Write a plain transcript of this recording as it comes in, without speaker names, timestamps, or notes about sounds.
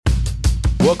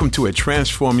Welcome to A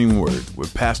Transforming Word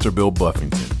with Pastor Bill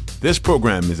Buffington. This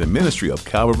program is a ministry of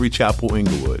Calvary Chapel,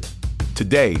 Inglewood.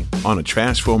 Today on A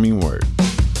Transforming Word.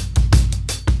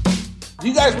 Do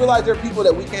you guys realize there are people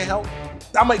that we can't help?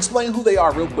 I'm going to explain who they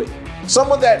are real quick.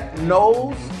 Someone that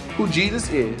knows who Jesus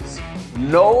is,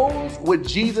 knows what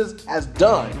Jesus has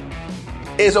done,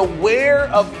 is aware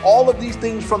of all of these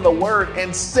things from the Word,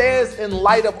 and says in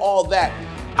light of all that,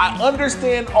 I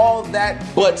understand all that,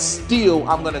 but still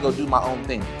I'm going to go do my own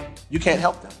thing. You can't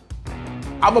help them.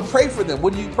 I'm going to pray for them.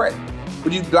 What do you pray?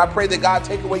 Do I pray that God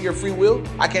take away your free will?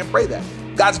 I can't pray that.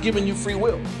 God's given you free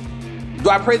will. Do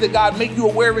I pray that God make you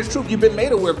aware of His truth? You've been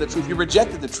made aware of the truth. You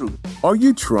rejected the truth. Are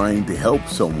you trying to help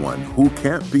someone who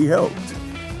can't be helped?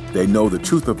 They know the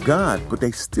truth of God, but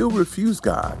they still refuse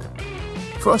God.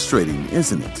 Frustrating,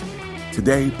 isn't it?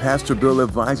 Today, Pastor Bill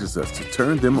advises us to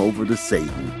turn them over to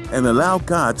Satan and allow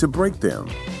God to break them.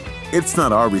 It's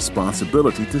not our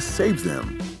responsibility to save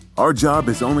them. Our job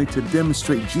is only to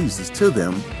demonstrate Jesus to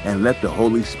them and let the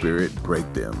Holy Spirit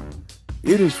break them.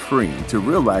 It is freeing to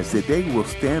realize that they will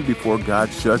stand before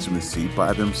God's judgment seat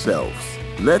by themselves.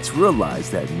 Let's realize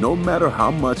that no matter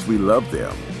how much we love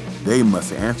them, they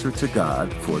must answer to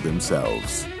God for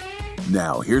themselves.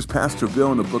 Now, here's Pastor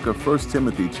Bill in the book of 1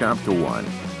 Timothy chapter 1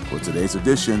 for today's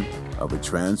edition of A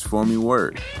Transforming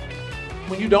Word.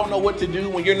 When you don't know what to do,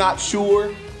 when you're not sure,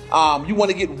 you want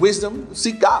to get wisdom,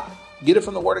 seek God. Get it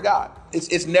from the Word of God.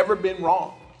 It's never been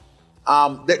wrong.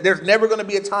 There's never going to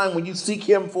be a time when you seek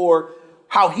Him for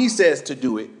how He says to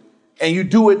do it, and you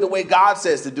do it the way God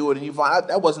says to do it, and you find out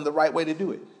that wasn't the right way to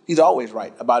do it. He's always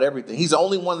right about everything. He's the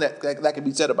only one that can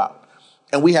be said about.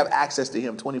 And we have access to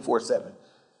Him 24/7.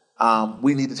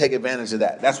 We need to take advantage of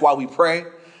that. That's why we pray.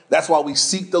 That's why we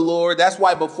seek the Lord. That's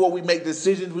why before we make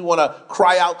decisions, we want to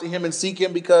cry out to Him and seek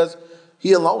Him, because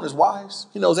He alone is wise.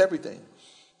 He knows everything.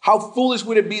 How foolish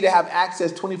would it be to have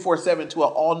access 24/7 to an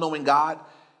all-knowing God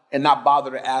and not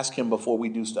bother to ask Him before we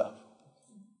do stuff?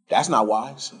 That's not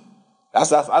wise.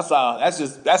 That's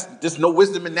just no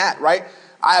wisdom in that, right?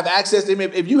 I have access to Him.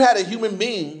 If you had a human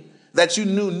being that you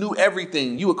knew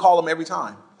everything, you would call Him every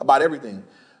time about everything.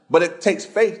 But it takes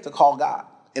faith to call God,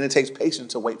 and it takes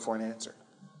patience to wait for an answer.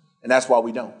 And that's why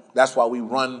we don't. That's why we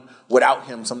run without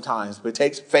Him sometimes. But it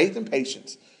takes faith and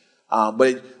patience.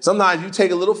 But sometimes you take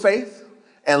a little faith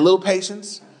and a little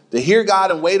patience to hear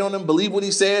God and wait on Him, believe what He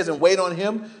says and wait on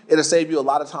Him. It'll save you a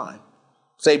lot of time,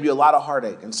 save you a lot of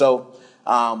heartache. And so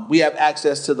we have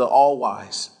access to the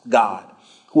all-wise God,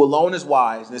 who alone is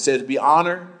wise. And it says, be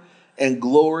honor and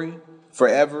glory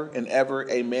forever and ever.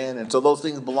 Amen. And so those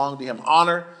things belong to Him.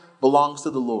 Honor belongs to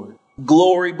the Lord.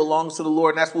 Glory belongs to the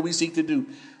Lord. And that's what we seek to do.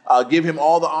 Give Him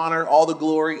all the honor, all the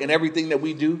glory, and everything that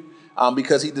we do,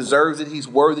 because He deserves it. He's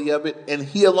worthy of it, and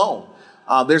He alone.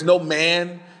 There's no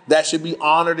man that should be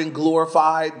honored and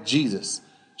glorified. Jesus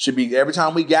should be. Every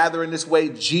time we gather in this way,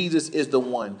 Jesus is the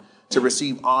one to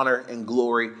receive honor and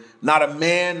glory. Not a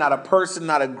man, not a person,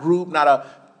 not a group, not a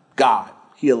God.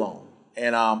 He alone.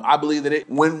 And I believe that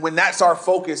when that's our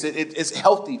focus, it's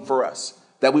healthy for us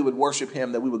that we would worship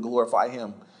Him, that we would glorify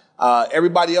Him.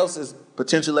 Everybody else is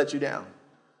potentially let you down.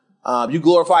 You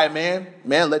glorify a man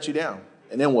let you down.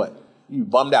 And then what? You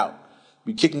bummed out.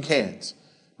 You kicking cans.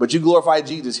 But you glorify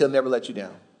Jesus, He'll never let you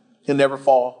down. He'll never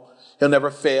fall. He'll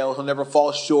never fail. He'll never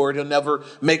fall short. He'll never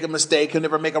make a mistake. He'll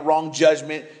never make a wrong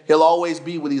judgment. He'll always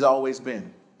be what He's always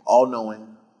been.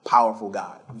 All-knowing, powerful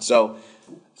God. And so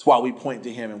that's why we point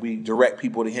to Him and we direct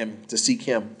people to Him to seek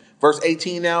Him. Verse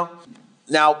 18 now.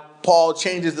 Now, Paul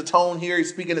changes the tone here. He's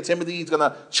speaking to Timothy. He's going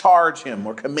to charge him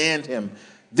or command him.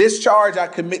 This charge I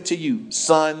commit to you,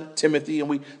 son Timothy. And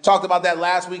we talked about that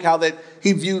last week, how that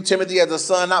he viewed Timothy as a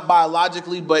son, not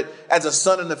biologically, but as a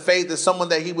son in the faith, as someone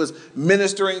that he was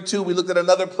ministering to. We looked at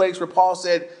another place where Paul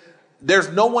said, there's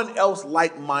no one else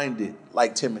like-minded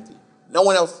like Timothy. No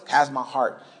one else has my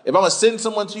heart. If I'm going to send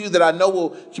someone to you that I know will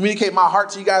communicate my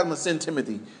heart to you guys, I'm going to send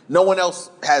Timothy. No one else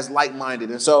has like-minded.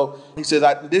 And so he says,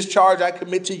 this charge I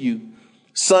commit to you,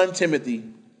 son Timothy,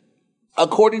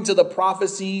 according to the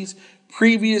prophecies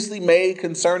previously made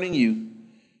concerning you,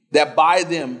 that by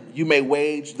them you may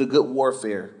wage the good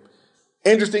warfare.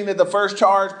 Interesting that the first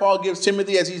charge Paul gives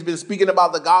Timothy, as he's been speaking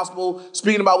about the gospel,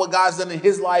 speaking about what God's done in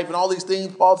his life and all these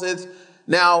things, Paul says,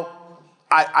 now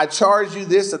I charge you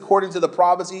this according to the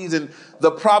prophecies, and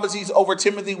the prophecies over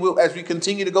Timothy, will, as we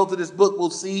continue to go through this book, we'll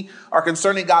see are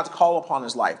concerning God's call upon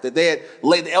his life. That the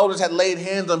elders had laid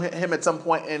hands on him at some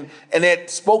point and they had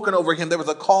spoken over him. There was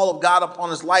a call of God upon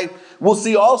his life. We'll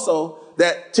see also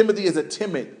that Timothy is a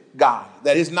timid guy.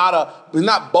 That he's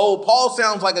not bold. Paul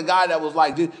sounds like a guy that was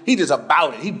like, he just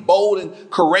about it. He bold and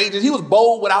courageous. He was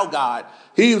bold without God.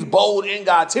 He was bold in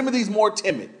God. Timothy's more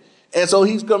timid. And so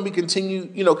he's going to be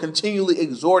continually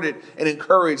exhorted and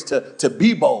encouraged to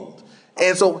be bold.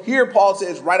 And so here Paul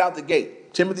says right out the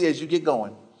gate, Timothy, as you get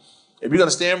going, if you're going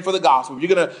to stand for the gospel, if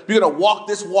you're going to walk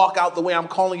this walk out the way I'm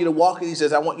calling you to walk it, he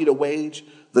says, I want you to wage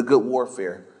the good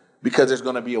warfare, because there's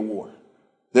going to be a war.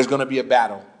 There's going to be a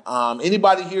battle.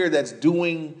 Anybody here that's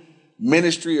doing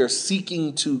ministry or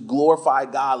seeking to glorify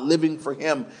God, living for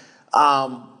him,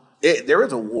 there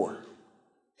is a war.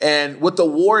 And what the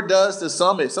war does to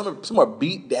some is some are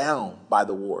beat down by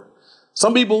the war.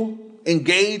 Some people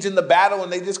engage in the battle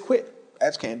and they just quit. I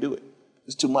just can't do it.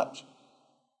 It's too much.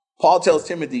 Paul tells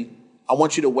Timothy, I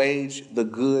want you to wage the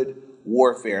good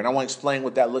warfare. And I want to explain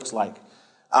what that looks like.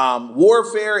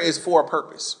 Warfare is for a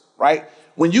purpose, right?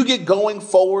 When you get going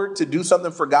forward to do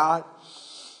something for God,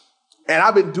 and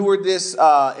I've endured this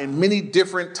in many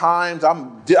different times.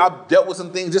 I've dealt with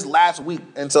some things just last week.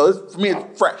 And so for me,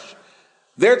 it's fresh.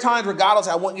 There are times where God will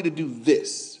say, I want you to do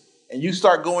this. And you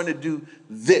start going to do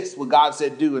this, what God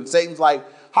said do. And Satan's like,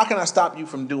 how can I stop you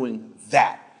from doing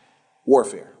that?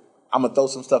 Warfare. I'm going to throw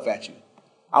some stuff at you.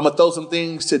 I'm going to throw some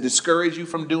things to discourage you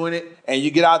from doing it. And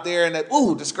you get out there and that,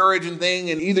 discouraging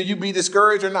thing. And either you be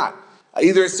discouraged or not.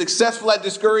 Either it's successful at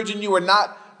discouraging you or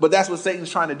not. But that's what Satan's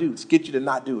trying to do, to get you to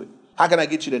not do it. How can I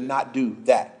get you to not do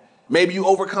that? Maybe you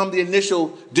overcome the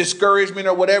initial discouragement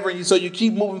or whatever. And so you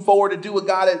keep moving forward to do what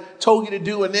God had told you to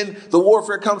do. And then the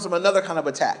warfare comes from another kind of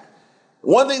attack.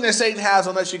 One thing that Satan has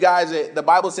on us, you guys, the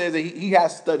Bible says that he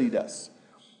has studied us.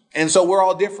 And so we're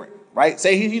all different, right?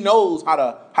 Say he knows how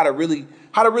to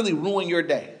really ruin your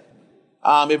day.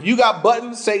 If you got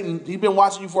buttons, Satan, he's been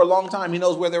watching you for a long time. He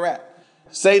knows where they're at.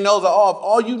 Satan knows that if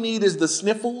all you need is the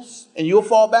sniffles and you'll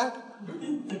fall back.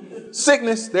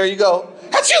 Sickness, there you go.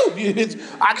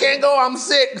 Achoo! I can't go, I'm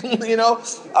sick.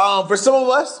 For some of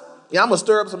us, I'm going to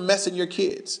stir up some mess in your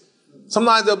kids.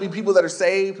 Sometimes there'll be people that are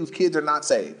saved whose kids are not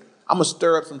saved. I'm going to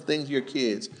stir up some things in your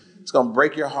kids. It's going to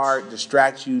break your heart,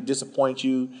 distract you, disappoint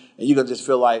you, and you're going to just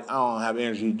feel like, I don't have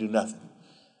energy to do nothing.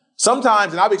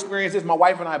 Sometimes, and I've experienced this, my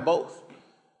wife and I both,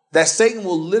 that Satan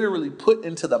will literally put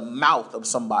into the mouth of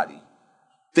somebody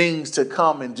things to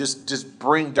come and just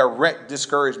bring direct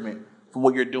discouragement from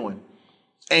what you're doing.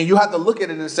 And you have to look at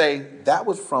it and say, that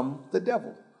was from the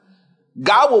devil.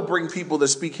 God will bring people to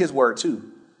speak his word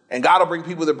too. And God will bring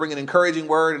people that bring an encouraging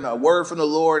word and a word from the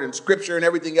Lord and scripture and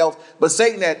everything else. But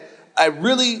Satan, at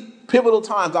really pivotal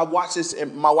times, I've watched this,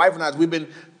 and my wife and I, we've been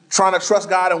trying to trust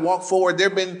God and walk forward. There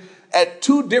have been, at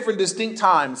two different distinct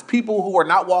times, people who are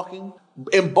not walking.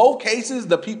 In both cases,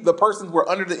 the persons were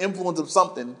under the influence of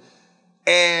something.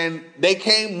 And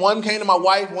one came to my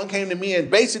wife, one came to me,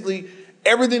 and basically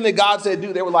everything that God said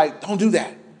do, they were like, don't do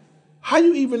that. How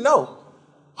you even know?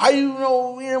 How you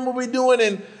know what we're doing?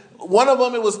 And one of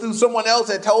them, it was through someone else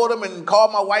that told him and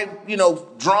called my wife,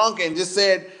 drunk and just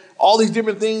said all these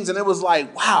different things. And it was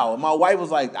like, wow. And my wife was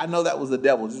like, I know that was the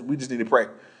devil. We just need to pray.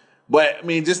 But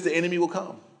just the enemy will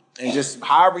come. And just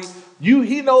however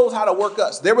he knows how to work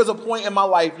us. There was a point in my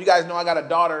life, you guys know I got a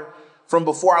daughter from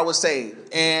before I was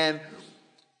saved. And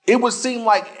it would seem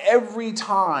like every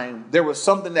time there was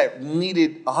something that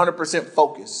needed 100%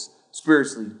 focus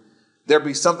spiritually, there'd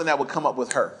be something that would come up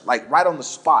with her, like right on the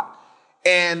spot.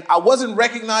 And I wasn't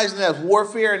recognizing it as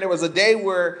warfare. And there was a day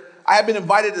where I had been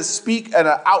invited to speak at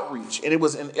an outreach. And it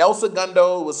was in El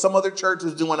Segundo. It was some other church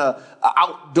was doing an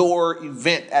outdoor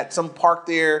event at some park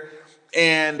there.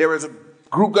 And there was a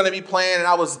group going to be playing. And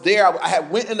I was there. I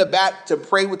had went in the back to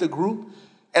pray with the group.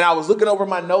 And I was looking over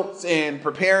my notes and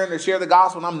preparing to share the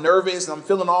gospel. And I'm nervous. And I'm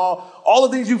feeling all the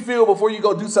things you feel before you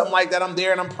go do something like that. I'm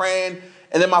there and I'm praying.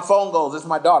 And then my phone goes. It's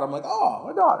my daughter. I'm like, oh,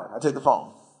 my daughter. I take the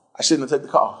phone. I shouldn't have taken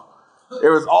the call.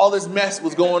 There was all this mess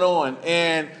was going on.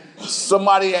 And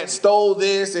somebody had stole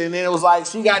this. And then it was like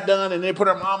she got done. And then put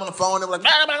her mom on the phone. And they were like,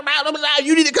 blah, blah, blah, blah, blah,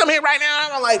 you need to come here right now.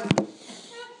 And I'm like,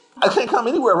 I can't come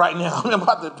anywhere right now. I'm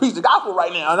about to preach the gospel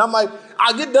right now. And I'm like,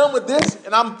 I'll get done with this.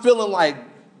 And I'm feeling like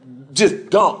just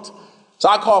dumped. So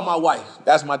I called my wife.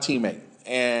 That's my teammate.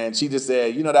 And she just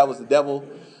said, that was the devil.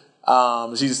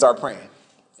 She just started praying.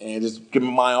 And just get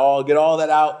my mind get all that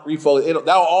out, refocus.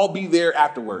 That'll all be there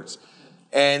afterwards.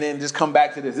 And then just come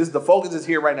back to this. The focus is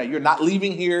here right now. You're not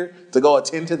leaving here to go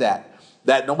attend to that.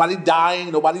 That nobody's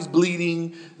dying, nobody's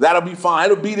bleeding. That'll be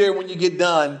fine. It'll be there when you get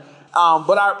done.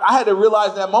 But I had to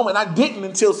realize that moment. I didn't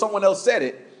until someone else said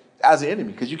it as an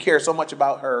enemy. Because you care so much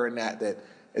about her and that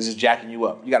is just jacking you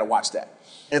up. You got to watch that.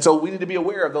 And so we need to be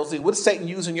aware of those things. What's Satan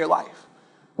use in your life?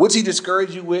 What's he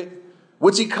discourage you with?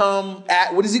 What does he come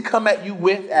at you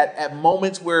with at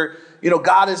moments where,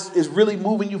 God is really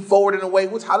moving you forward in a way?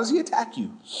 How does he attack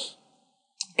you?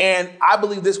 And I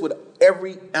believe this with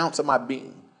every ounce of my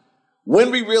being. When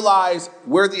we realize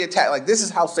where the attack, like this is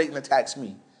how Satan attacks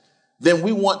me, then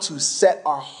we want to set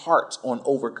our hearts on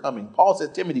overcoming. Paul says,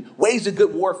 Timothy, wage a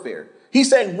good warfare.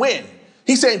 He's saying win.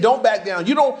 He's saying don't back down.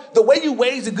 The way you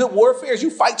wage a good warfare is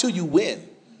you fight till you win.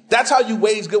 That's how you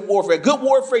wage good warfare. Good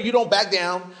warfare, you don't back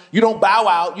down. You don't bow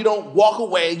out. You don't walk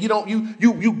away. You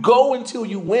go until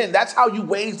you win. That's how you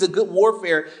wage the good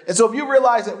warfare. And so if you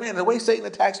realize that, man, the way Satan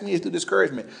attacks me is through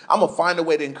discouragement, I'm going to find a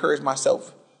way to encourage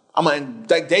myself.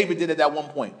 Like David did at that one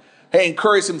point. Hey,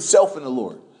 encourage himself in the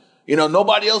Lord.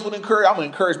 Nobody else would encourage. I'm going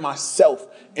to encourage myself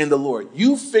in the Lord.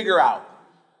 You figure out.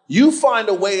 You find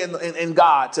a way in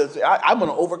God to say, I'm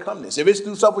going to overcome this. If it's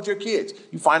through stuff with your kids,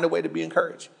 you find a way to be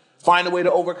encouraged. Find a way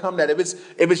to overcome that. If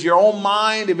it's your own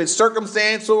mind, if it's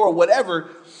circumstantial or whatever,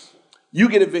 you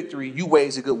get a victory. You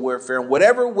wage a good warfare. And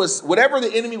whatever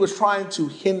the enemy was trying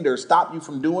to stop you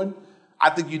from doing,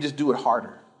 I think you just do it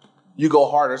harder. You go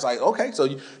harder. It's like, okay, so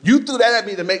you threw that at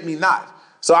me to make me not.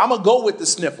 So I'm going to go with the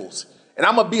sniffles. And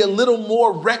I'm going to be a little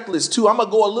more reckless too. I'm going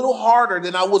to go a little harder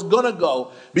than I was going to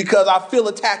go because I feel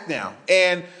attacked now.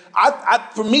 And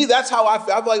for me, that's how I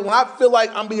feel. I feel like when I feel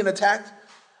like I'm being attacked,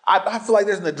 I feel like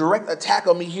there's a direct attack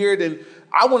on me here, then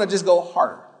I want to just go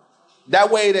harder.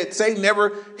 That way that Satan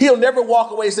he'll never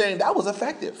walk away saying that was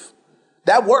effective.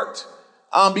 That worked.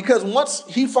 Because once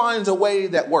he finds a way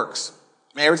that works,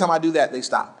 man, every time I do that, they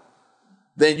stop.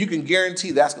 Then you can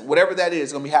guarantee whatever that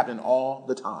is going to be happening all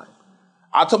the time.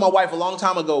 I told my wife a long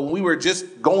time ago when we were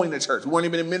just going to church. We weren't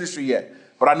even in ministry yet,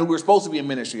 but I knew we were supposed to be in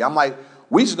ministry. I'm like,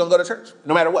 we just going to go to church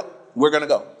no matter what. We're going to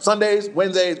go. Sundays,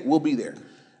 Wednesdays, we'll be there.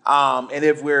 And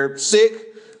if we're sick,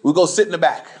 we'll go sit in the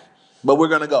back, but we're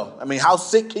going to go. I mean, how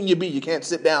sick can you be? You can't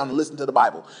sit down and listen to the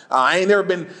Bible. I ain't never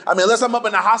been, unless I'm up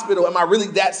in the hospital, am I really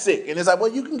that sick? And it's like,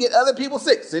 well, you can get other people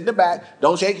sick. Sit in the back.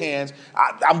 Don't shake hands.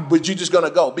 But you're just going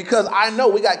to go because I know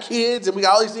we got kids and we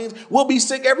got all these things. We'll be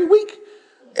sick every week.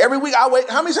 Every week I wait.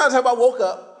 How many times have I woke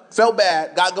up, felt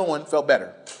bad, got going, felt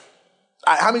better?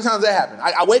 How many times that happened?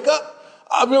 I wake up,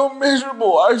 I feel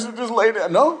miserable. I should just lay there.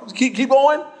 No, keep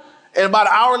going. And about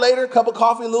an hour later, a cup of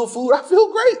coffee, a little food, I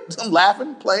feel great. I'm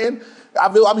laughing, playing.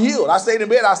 I'm healed. I stayed in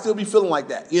bed, I'll still be feeling like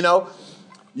that.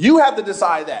 You have to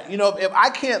decide that. If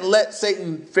I can't let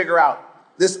Satan figure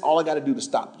out this, all I got to do to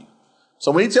stop you.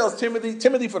 So when he tells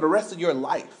Timothy, for the rest of your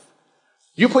life,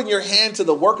 you're putting your hand to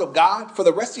the work of God for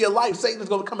the rest of your life. Satan is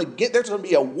going to come and there's going to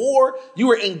be a war. You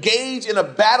are engaged in a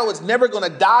battle. It's never going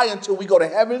to die until we go to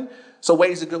heaven. So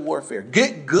wage a good warfare.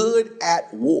 Get good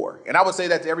at war. And I would say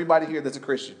that to everybody here that's a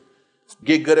Christian.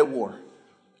 Get good at war.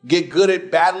 Get good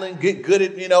at battling. Get good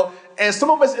at, And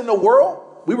some of us in the world,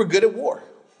 we were good at war.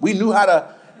 We knew how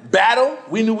to battle.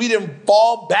 We knew we didn't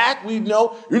fall back. We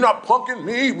know you're not punking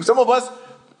me. Some of us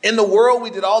in the world,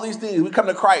 we did all these things. We come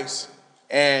to Christ.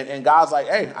 And God's like,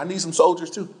 hey, I need some soldiers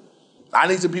too. I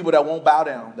need some people that won't bow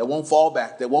down, that won't fall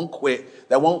back, that won't quit,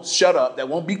 that won't shut up, that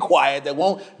won't be quiet, that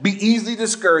won't be easily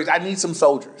discouraged. I need some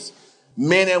soldiers,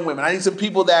 men and women. I need some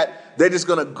people that they're just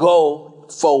going to go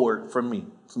forward for me,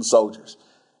 some soldiers.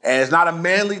 And it's not a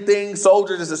manly thing.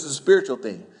 Soldiers is just a spiritual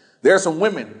thing. There are some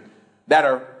women that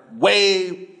are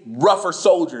way rougher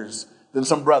soldiers than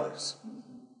some brothers.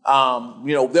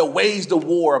 They'll wage the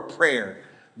war of prayer.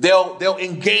 They'll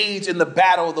engage in the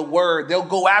battle of the word. They'll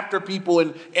go after people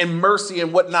in mercy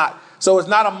and whatnot. So it's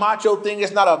not a macho thing.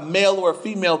 It's not a male or a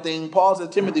female thing. Paul says,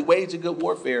 Timothy, wage a good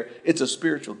warfare. It's a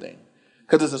spiritual thing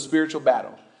because it's a spiritual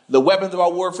battle. The weapons of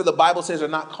our warfare, the Bible says, are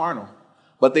not carnal,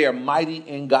 but they are mighty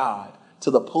in God to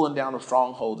the pulling down of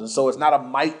strongholds. And so it's not a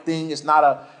might thing. It's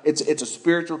a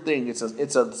spiritual thing. It's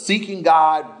a seeking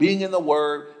God, being in the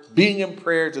word, being in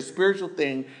prayer. It's a spiritual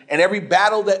thing. And every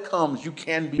battle that comes, you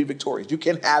can be victorious. You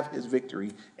can have his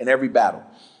victory in every battle.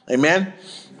 Amen.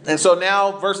 And so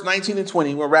now verse 19 and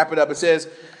 20, we'll wrap it up. It says,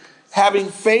 having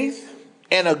faith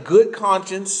and a good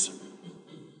conscience,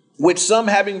 which some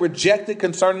having rejected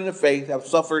concerning the faith have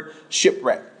suffered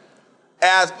shipwreck.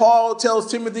 As Paul tells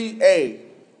Timothy, hey,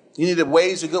 you need to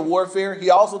wage a good warfare. He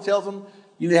also tells him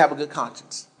you need to have a good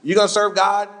conscience. You're going to serve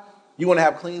God. You want to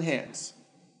have clean hands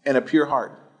and a pure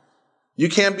heart. You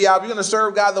can't be out. If you're going to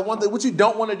serve God, the one thing, what you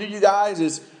don't want to do, you guys,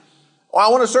 is, I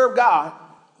want to serve God,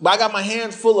 but I got my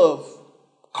hands full of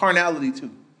carnality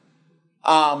too.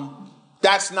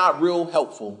 That's not real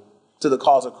helpful to the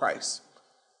cause of Christ.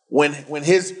 When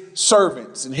his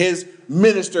servants and his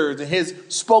ministers and his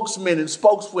spokesmen and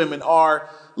spokeswomen are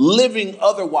living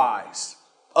otherwise,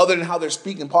 other than how they're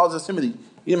speaking, Paul says, Timothy, you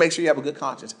need to make sure you have a good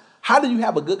conscience. How do you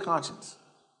have a good conscience?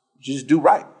 You just do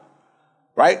right.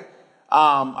 right?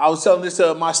 I was telling this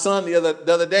to my son the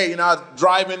other day. I was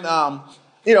driving.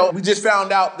 We just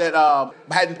found out that I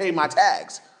hadn't paid my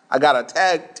tags. I got a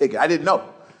tag ticket. I didn't know.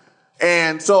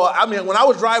 And so, when I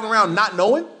was driving around not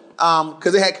knowing,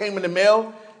 because it had came in the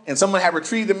mail and someone had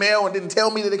retrieved the mail and didn't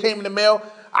tell me that it came in the mail,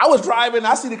 I was driving.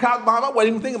 I see the cops behind me. I wasn't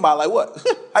even thinking about it. Like, what?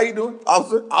 How you doing,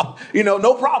 officer?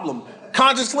 No problem.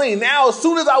 Conscious clean. Now, as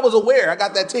soon as I was aware, I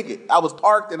got that ticket. I was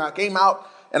parked and I came out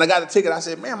and I got the ticket. I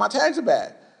said, man, my tags are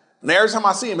bad. And every time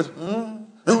I see him, it's,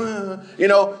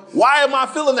 why am I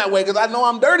feeling that way? Because I know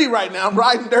I'm dirty right now. I'm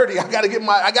riding dirty. I got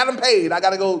them paid. I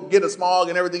got to go get a smog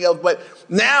and everything else. But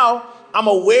now I'm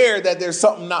aware that there's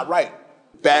something not right.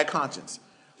 Bad conscience.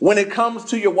 When it comes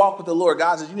to your walk with the Lord,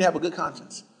 God says you need to have a good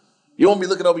conscience. You won't be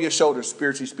looking over your shoulder,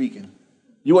 spiritually speaking.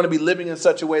 You want to be living in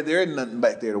such a way there ain't nothing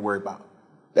back there to worry about.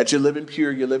 That you're living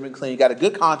pure, you're living clean, you got a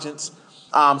good conscience.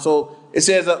 So it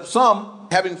says some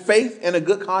having faith and a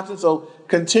good conscience. So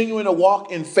continuing to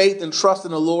walk in faith and trust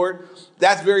in the Lord.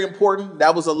 That's very important.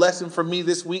 That was a lesson for me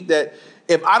this week, that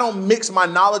if I don't mix my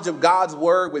knowledge of God's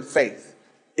word with faith,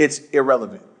 it's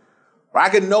irrelevant. I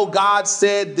can know God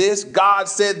said this, God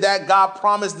said that, God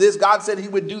promised this, God said he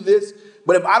would do this.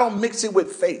 But if I don't mix it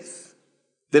with faith,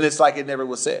 then it's like it never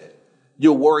was said.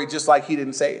 You'll worry just like he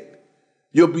didn't say it.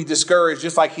 You'll be discouraged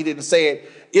just like he didn't say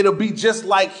it. It'll be just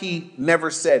like he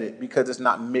never said it, because it's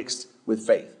not mixed with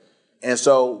faith. And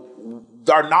so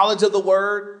our knowledge of the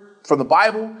word from the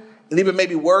Bible, and even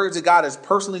maybe words that God has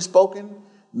personally spoken,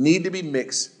 need to be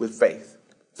mixed with faith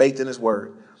in his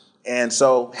word. And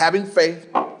so having faith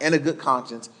and a good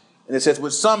conscience. And it says,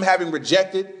 with some having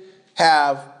rejected,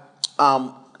 have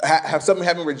some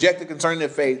having rejected concerning their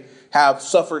faith, have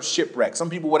suffered shipwreck. Some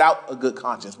people without a good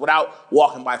conscience, without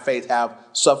walking by faith, have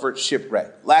suffered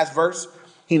shipwreck. Last verse,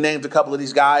 he names a couple of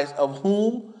these guys, of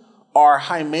whom are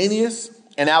Hymenaeus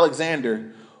and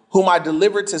Alexander, whom I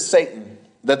delivered to Satan,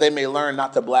 that they may learn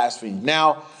not to blaspheme.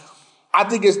 Now, I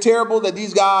think it's terrible that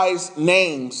these guys'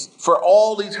 names for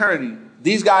all eternity,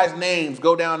 these guys' names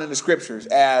go down in the scriptures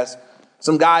as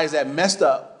some guys that messed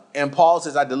up. And Paul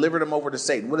says, I delivered them over to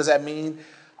Satan. What does that mean?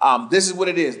 This is what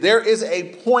it is. There is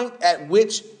a point at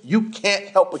which you can't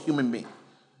help a human being.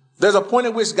 There's a point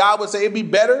at which God would say it'd be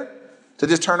better to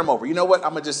just turn them over. You know what?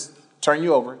 I'm going to just turn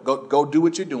you over. Go do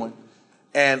what you're doing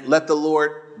and let the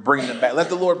Lord bring them back. Let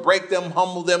the Lord break them,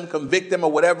 humble them, convict them,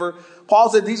 or whatever. Paul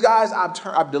said, these guys,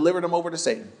 I've delivered them over to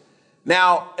Satan.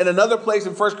 Now, in another place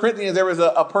in 1 Corinthians, there was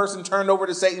a person turned over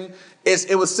to Satan.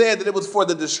 It was said that it was for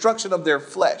the destruction of their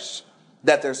flesh,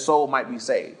 that their soul might be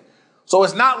saved. So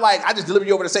it's not like I just deliver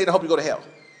you over to Satan, I hope you go to hell.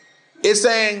 It's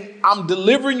saying I'm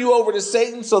delivering you over to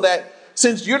Satan so that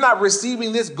since you're not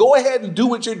receiving this, go ahead and do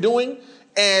what you're doing,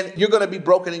 and you're going to be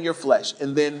broken in your flesh.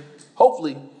 And then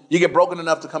hopefully you get broken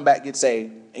enough to come back, get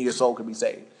saved, and your soul can be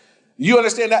saved. You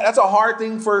understand that? That's a hard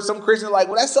thing for some Christians. Like,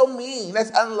 well, that's so mean.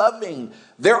 That's unloving.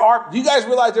 Do you guys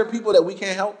realize there are people that we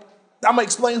can't help? I'm going to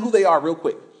explain who they are real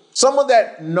quick. Someone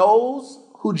that knows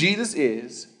who Jesus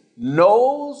is,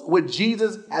 knows what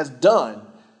Jesus has done,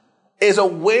 is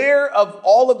aware of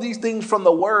all of these things from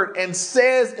the word, and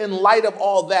says in light of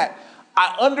all that,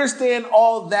 I understand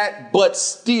all that, but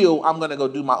still I'm going to go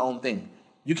do my own thing.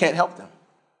 You can't help them.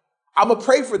 I'm going to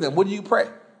pray for them. What do you pray?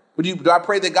 Do I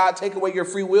pray that God take away your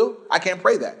free will? I can't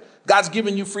pray that. God's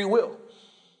given you free will.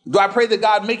 Do I pray that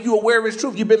God make you aware of his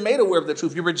truth? You've been made aware of the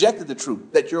truth. You rejected the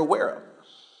truth that you're aware of.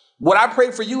 What I pray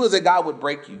for you is that God would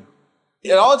break you.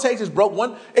 And all it takes is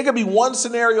it could be one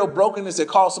scenario of brokenness that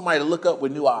caused somebody to look up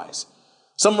with new eyes.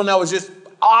 Someone that was just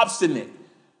obstinate,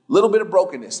 little bit of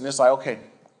brokenness. And it's like, okay,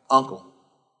 uncle,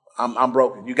 I'm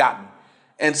broken. You got me.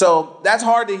 And so that's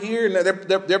hard to hear. And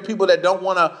there are people that don't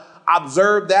want to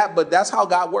observe that, but that's how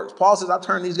God works. Paul says, I'll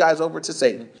turn these guys over to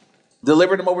Satan,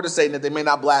 deliver them over to Satan that they may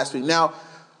not blaspheme. Now,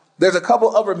 there's a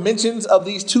couple other mentions of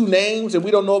these two names, and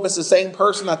we don't know if it's the same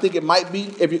person. I think it might be.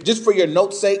 Just for your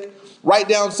note's sake, write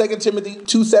down 2 Timothy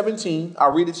 2:17.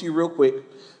 I'll read it to you real quick.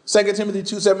 2 Timothy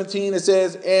 2:17, it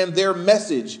says, and their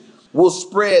message will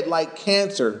spread like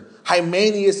cancer.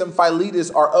 Hymenaeus and Philetus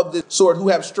are of this sort, who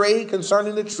have strayed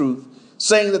concerning the truth,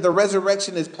 saying that the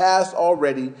resurrection is past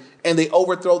already, and they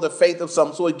overthrow the faith of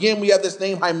some. So again, we have this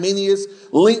name Hymenaeus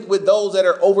linked with those that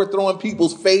are overthrowing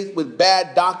people's faith with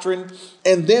bad doctrine.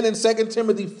 And then in 2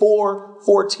 Timothy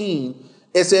 4:14,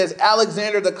 it says,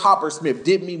 Alexander the coppersmith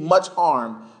did me much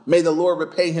harm. May the Lord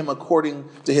repay him according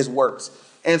to his works.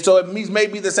 And so it may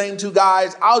be the same two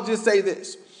guys. I'll just say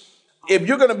this. If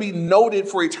you're going to be noted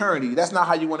for eternity, that's not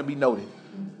how you want to be noted.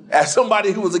 As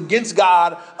somebody who was against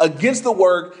God, against the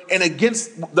work, and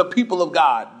against the people of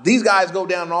God. These guys go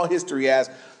down in all history as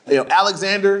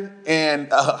Alexander and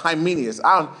Hymenaeus.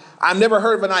 I've never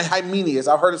heard of an Hymenaeus.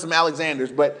 I've heard of some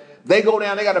Alexanders, but they go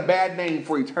down. They got a bad name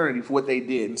for eternity for what they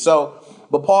did. And so,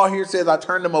 but Paul here says, I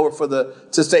turned them over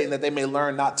to Satan that they may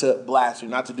learn not to blaspheme,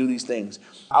 not to do these things.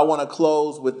 I want to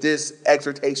close with this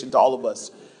exhortation to all of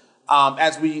us.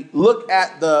 As we look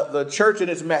at the church and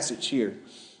its message here,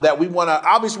 that we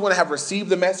obviously want to have received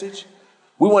the message.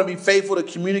 We want to be faithful to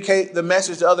communicate the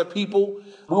message to other people.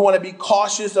 We want to be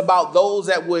cautious about those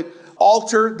that would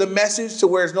alter the message to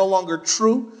where it's no longer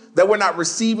true, that we're not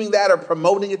receiving that or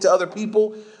promoting it to other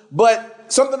people. But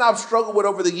something I've struggled with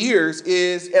over the years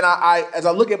is, and as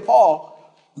I look at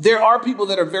Paul, there are people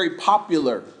that are very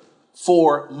popular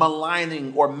for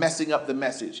maligning or messing up the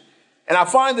message. And I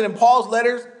find that in Paul's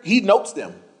letters, he notes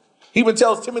them. He even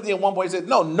tells Timothy at one point, he says,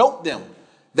 no, note them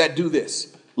that do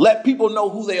this. Let people know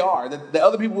who they are, that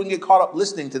other people wouldn't get caught up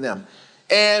listening to them.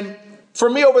 And for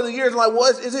me over the years, I'm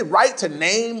like, is it right to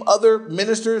name other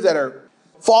ministers that are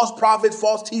false prophets,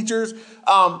 false teachers?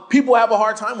 People have a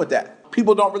hard time with that.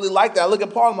 People don't really like that. I look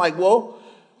at Paul, I'm like, well,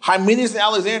 Hymenaeus and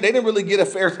Alexander, they didn't really get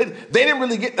they didn't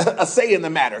really get a say in the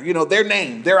matter. Their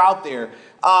name, they're out there.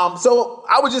 So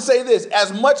I would just say this,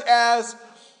 as much as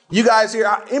you guys here,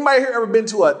 anybody here ever been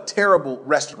to a terrible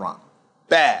restaurant?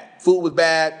 Bad. Food was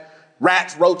bad,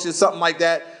 rats, roaches, something like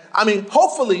that. I mean,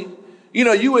 hopefully,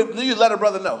 you would let a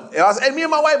brother know. And I say, hey, me and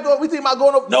my wife we think about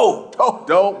going over. No,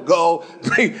 don't go.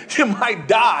 You might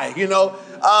die,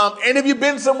 And if you've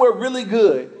been somewhere really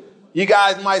good, you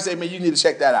guys might say, man, you need to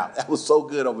check that out. That was so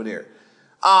good over there.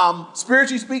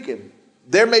 Spiritually speaking,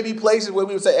 there may be places where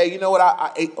we would say, hey, you know what?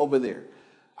 I ate over there.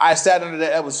 I sat under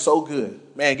that. That was so good.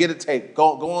 Man, get a tape.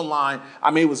 Go online.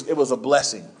 I mean, it was a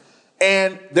blessing.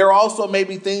 And there also may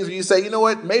be things where you say, you know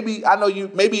what? Maybe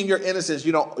in your innocence,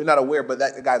 you're not aware, but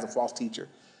that guy's a false teacher.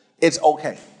 It's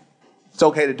okay. It's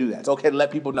okay to do that. It's okay to let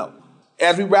people know.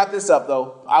 As we wrap this up,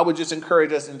 though, I would just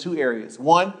encourage us in two areas.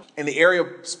 One, in the area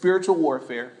of spiritual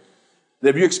warfare, that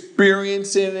if you're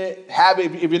experiencing it,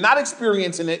 if you're not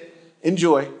experiencing it,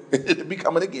 enjoy. It'll be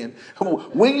coming again.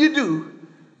 When you do,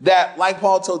 that, like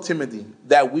Paul told Timothy,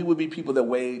 that we would be people that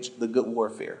wage the good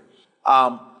warfare.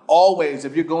 Always,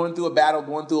 if you're going through a battle,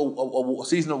 going through a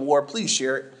season of war, please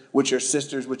share it with your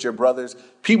sisters, with your brothers,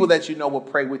 people that you know will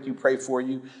pray with you, pray for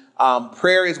you.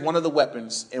 Prayer is one of the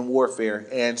weapons in warfare.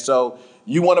 And so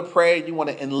you want to pray, you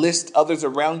want to enlist others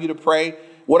around you to pray.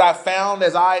 What I found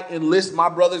as I enlist my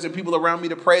brothers and people around me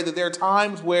to pray, that there are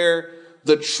times where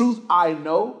the truth I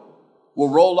know will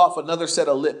roll off another set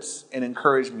of lips and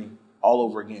encourage me all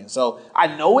over again. So I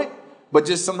know it, but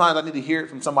just sometimes I need to hear it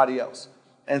from somebody else.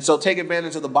 And so take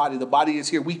advantage of the body. The body is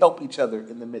here. We help each other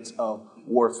in the midst of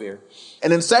warfare.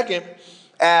 And then second,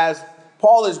 as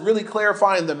Paul is really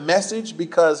clarifying the message,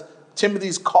 because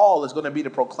Timothy's call is going to be to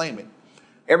proclaim it.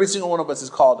 Every single one of us is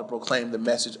called to proclaim the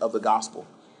message of the gospel.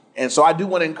 And so I do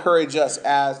want to encourage us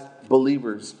as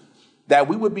believers that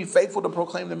we would be faithful to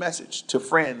proclaim the message to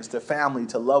friends, to family,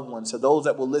 to loved ones, to those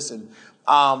that will listen.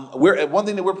 One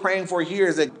thing that we're praying for here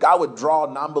is that God would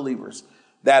draw non-believers,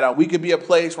 that we could be a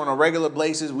place where on a regular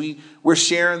basis we're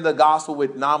sharing the gospel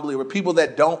with non-believers. People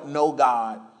that don't know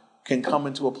God can come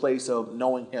into a place of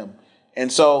knowing him.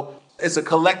 And so it's a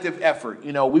collective effort.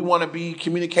 We want to be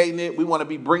communicating it. We want to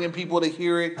be bringing people to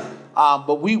hear it.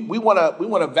 But we want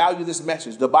to value this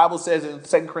message. The Bible says in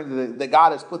 2 Corinthians that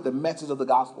God has put the message of the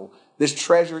gospel, this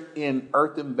treasure, in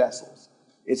earthen vessels.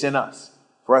 It's in us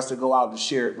for us to go out and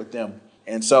share it with them.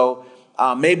 And so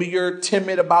maybe you're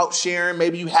timid about sharing.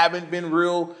 Maybe you haven't been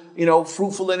real,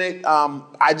 fruitful in it.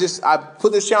 I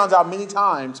put this challenge out many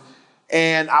times,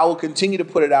 and I will continue to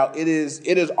put it out. It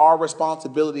is our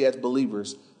responsibility as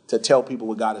believers to tell people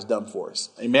what God has done for us.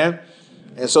 Amen.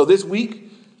 And so this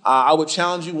week, I would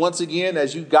challenge you once again,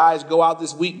 as you guys go out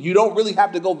this week, you don't really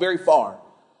have to go very far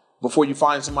before you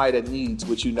find somebody that needs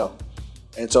what you know.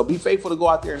 And so be faithful to go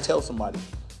out there and tell somebody.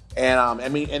 And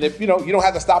and if you don't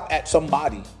have to stop at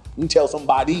somebody, you can tell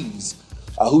somebodies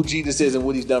who Jesus is and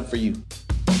what he's done for you.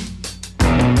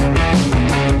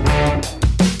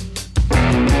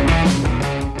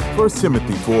 1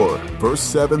 Timothy 4, verse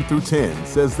 7 through 10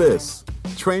 says this: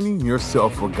 training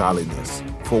yourself for godliness.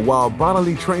 For while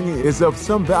bodily training is of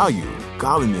some value,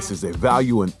 godliness is a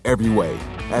value in every way,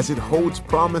 as it holds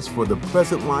promise for the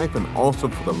present life and also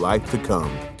for the life to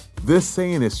come. This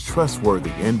saying is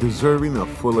trustworthy and deserving of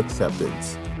full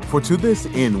acceptance. For to this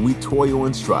end we toil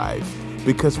and strive,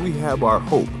 because we have our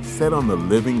hope set on the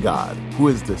living God, who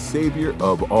is the Savior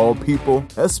of all people,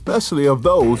 especially of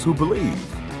those who believe.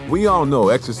 We all know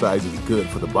exercise is good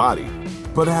for the body,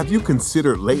 But have you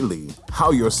considered lately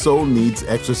how your soul needs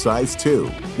exercise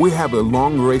too? We have a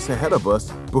long race ahead of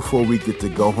us before we get to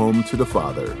go home to the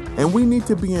Father, and we need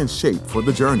to be in shape for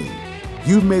the journey.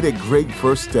 You've made a great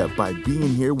first step by being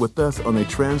here with us on A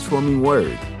Transforming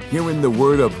Word. Hearing the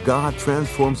Word of God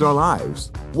transforms our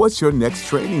lives. What's your next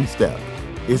training step?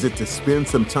 Is it to spend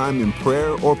some time in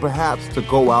prayer, or perhaps to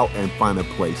go out and find a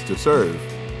place to serve?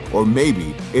 Or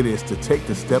maybe it is to take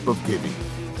the step of giving.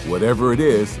 Whatever it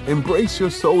is, embrace your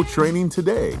soul training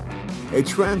today. A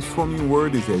Transforming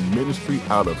Word is a ministry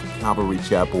out of Calvary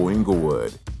Chapel,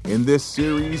 Inglewood. In this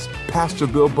series, Pastor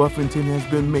Bill Buffington has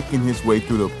been making his way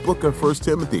through the book of 1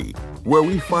 Timothy, where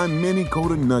we find many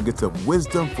golden nuggets of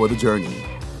wisdom for the journey.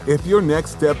 If your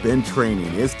next step in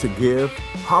training is to give,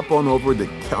 hop on over to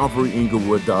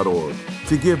calvaryinglewood.org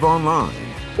to give online.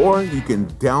 Or you can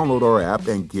download our app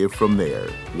and give from there.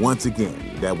 Once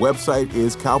again, that website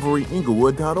is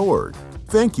calvaryinglewood.org.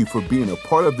 Thank you for being a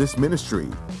part of this ministry.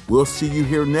 We'll see you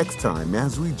here next time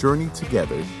as we journey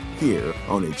together here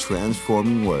on A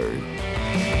Transforming Word.